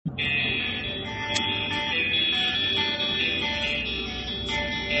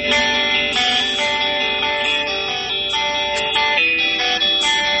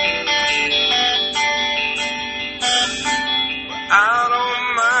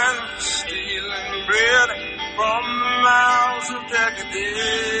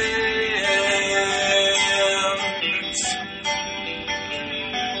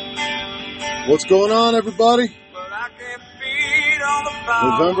What's going on, everybody?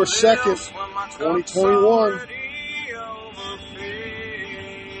 November 2nd, 2021.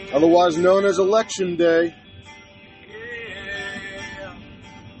 Otherwise known as Election Day.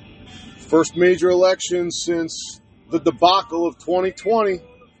 First major election since the debacle of 2020.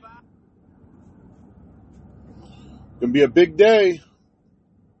 Gonna be a big day.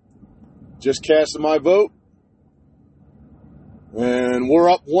 Just casted my vote. And we're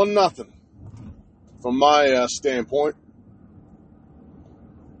up 1-0 from my standpoint.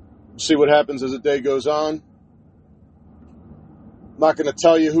 See what happens as the day goes on. I'm not going to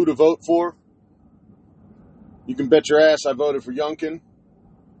tell you who to vote for. You can bet your ass I voted for Youngkin.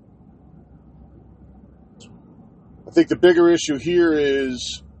 I think the bigger issue here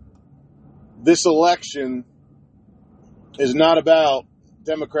is this election is not about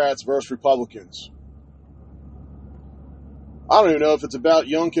Democrats versus Republicans. I don't even know if it's about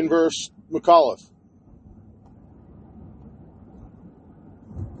Youngkin versus McAuliffe.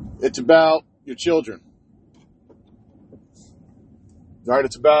 It's about your children. All right,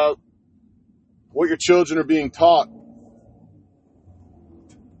 it's about what your children are being taught.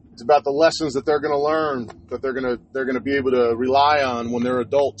 It's about the lessons that they're going to learn, that they're going to be able to rely on when they're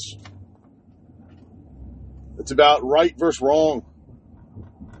adults. It's about right versus wrong,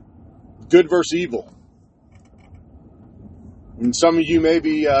 good versus evil. And some of you may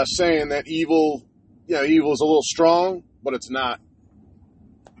be saying that evil is a little strong, but it's not.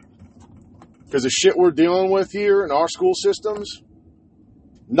 Because the shit we're dealing with here in our school systems,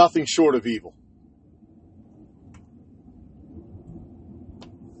 nothing short of evil.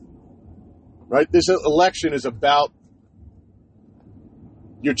 Right? This election is about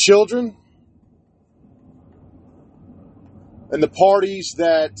your children and the parties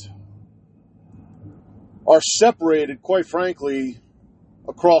that are separated, quite frankly,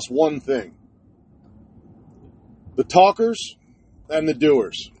 across one thing. The talkers and the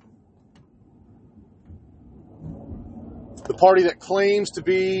doers. The party that claims to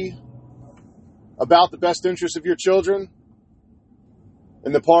be about the best interest of your children,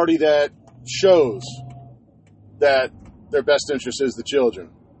 and the party that shows that their best interest is the children.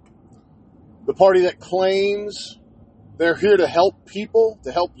 The party that claims they're here to help people,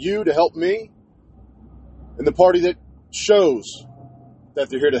 to help you, to help me, and the party that shows that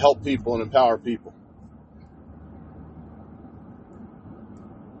they're here to help people and empower people.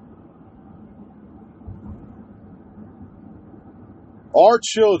 Our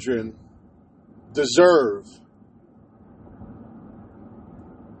children deserve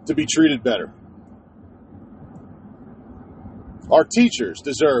to be treated better. Our teachers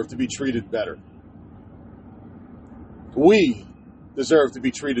deserve to be treated better. We deserve to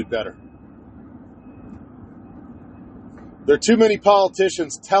be treated better. There are too many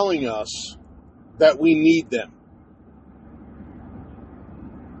politicians telling us that we need them,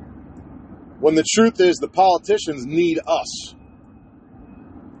 when the truth is the politicians need us.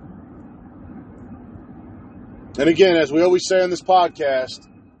 And again, as we always say on this podcast,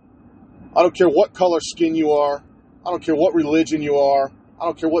 I don't care what color skin you are. I don't care what religion you are. I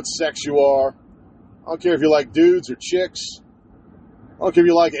don't care what sex you are. I don't care if you like dudes or chicks. I don't care if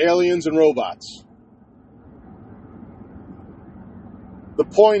you like aliens and robots. The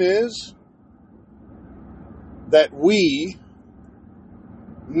point is that we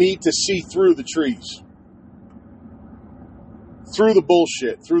need to see through the trees, through the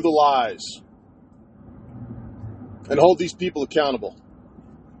bullshit, through the lies, and hold these people accountable.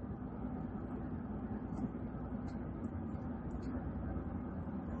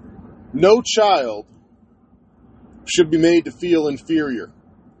 No child should be made to feel inferior.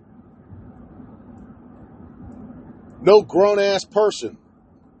 No grown-ass person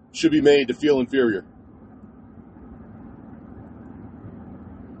should be made to feel inferior.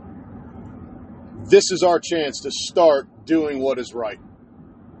 This is our chance to start doing what is right.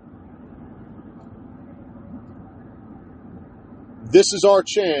 This is our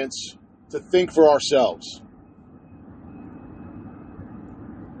chance to think for ourselves.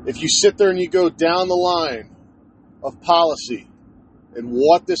 If you sit there and you go down the line of policy and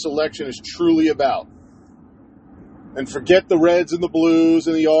what this election is truly about, and forget the reds and the blues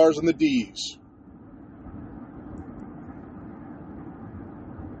and the R's and the D's,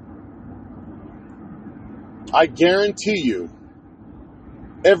 I guarantee you,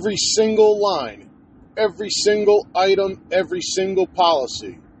 every single line, every single item, every single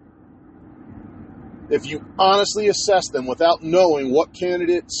policy, if you honestly assess them without knowing what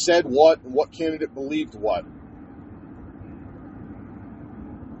candidate said what and what candidate believed what,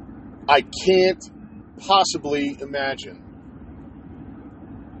 I can't possibly imagine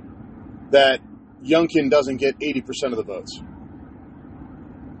that Youngkin doesn't get 80% of the votes.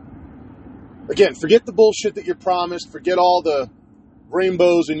 Again, forget the bullshit that you're promised. Forget all the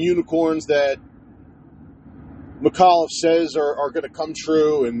rainbows and unicorns that McAuliffe says are going to come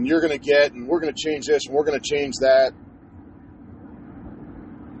true and you're going to get, and we're going to change this and we're going to change that.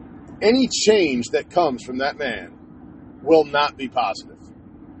 Any change that comes from that man will not be positive.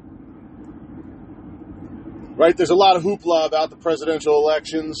 Right? There's a lot of hoopla about the presidential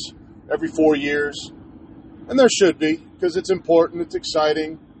elections every 4 years. And there should be, because it's important, it's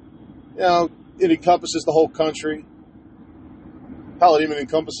exciting. You know, it encompasses the whole country. Hell, it even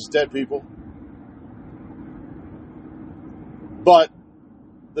encompasses dead people. But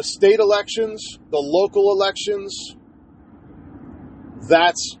the state elections, the local elections,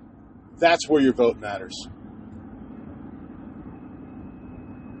 that's where your vote matters.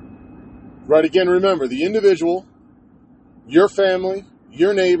 Right, again, remember, the individual, your family,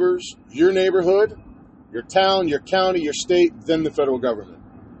 your neighbors, your neighborhood, your town, your county, your state, then the federal government.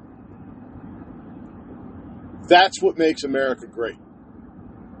 That's what makes America great.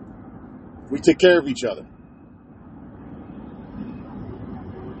 We take care of each other.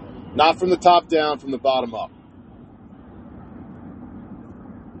 Not from the top down, from the bottom up.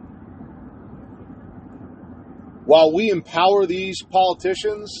 While we empower these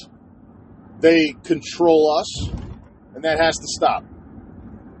politicians, they control us, and that has to stop.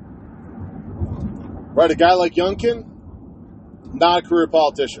 Right, a guy like Youngkin, not a career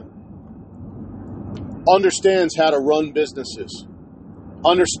politician. Understands how to run businesses.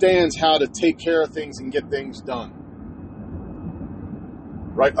 Understands how to take care of things and get things done.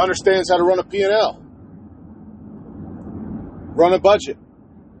 Right, understands how to run a P&L. Run a budget.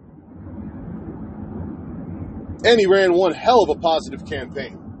 And he ran one hell of a positive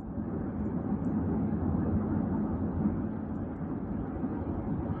campaign.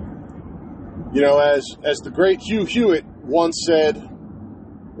 You know, as the great Hugh Hewitt once said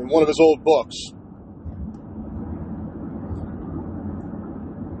in one of his old books,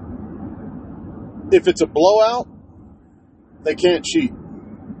 if it's a blowout, they can't cheat.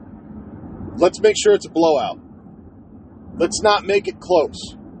 Let's make sure it's a blowout. Let's not make it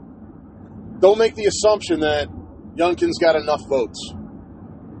close. Don't make the assumption that Youngkin's got enough votes.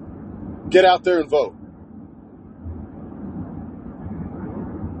 Get out there and vote.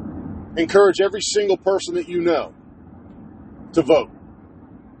 Encourage every single person that you know to vote.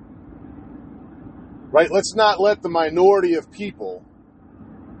 Right? Let's not let the minority of people,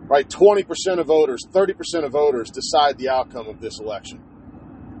 right, 20% of voters, 30% of voters decide the outcome of this election.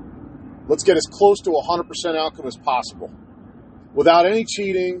 Let's get as close to 100% outcome as possible. Without any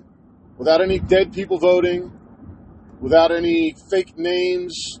cheating, without any dead people voting, without any fake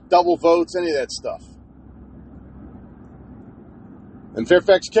names, double votes, any of that stuff. In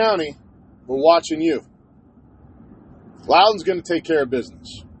Fairfax County, we're watching you. Loudoun's going to take care of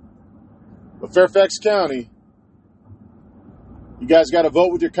business. But Fairfax County, you guys got to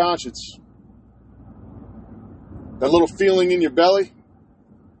vote with your conscience. That little feeling in your belly,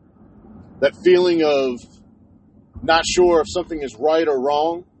 that feeling of not sure if something is right or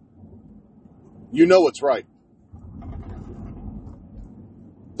wrong, you know what's right.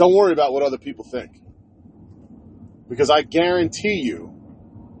 Don't worry about what other people think. Because I guarantee you,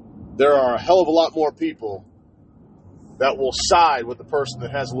 there are a hell of a lot more people that will side with the person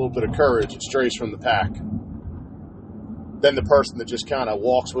that has a little bit of courage and strays from the pack than the person that just kind of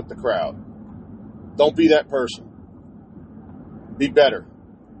walks with the crowd. Don't be that person. Be better.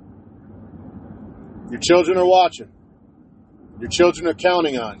 Your children are watching. Your children are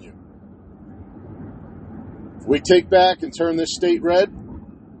counting on you. If we take back and turn this state red,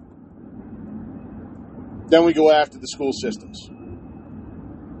 then we go after the school systems.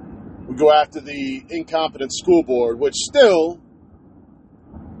 We go after the incompetent school board, which still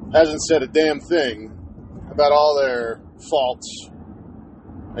hasn't said a damn thing about all their faults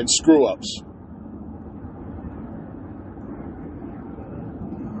and screw-ups.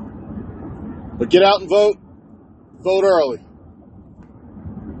 But get out and vote. Vote early.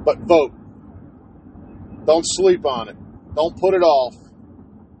 But vote. Don't sleep on it. Don't put it off.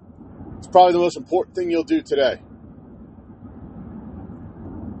 It's probably the most important thing you'll do today.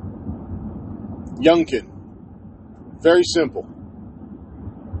 Youngkin. Very simple.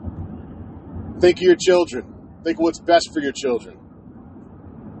 Think of your children. Think of what's best for your children.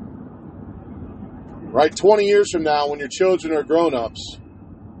 Right? 20 years from now, when your children are grown-ups,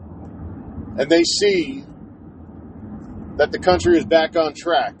 and they see that the country is back on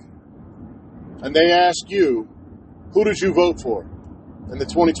track, and they ask you, who did you vote for? in the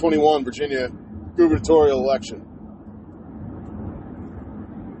 2021 Virginia gubernatorial election.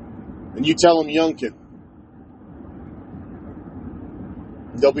 And you tell them Youngkin.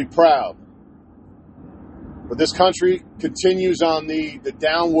 They'll be proud. But this country continues on the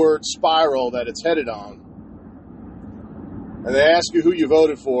downward spiral that it's headed on. And they ask you who you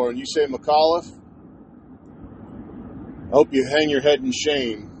voted for, and you say McAuliffe. I hope you hang your head in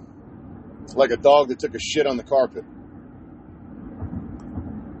shame. It's like a dog that took a shit on the carpet.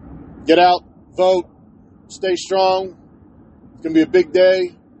 Get out, vote, stay strong. It's going to be a big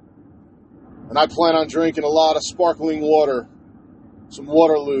day. And I plan on drinking a lot of sparkling water, some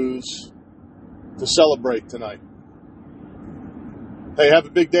Waterloos, to celebrate tonight. Hey, have a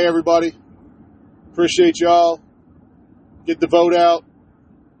big day, everybody. Appreciate y'all. Get the vote out.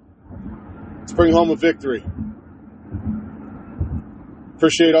 Let's bring home a victory.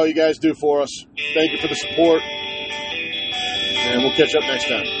 Appreciate all you guys do for us. Thank you for the support. And we'll catch up next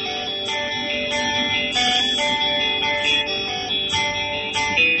time.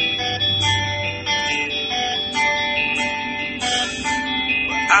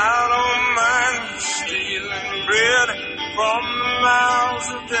 I don't mind stealing bread from the mouths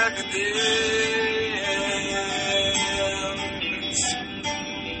of decadence,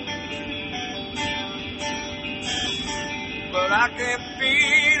 but I can't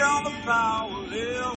feed on the power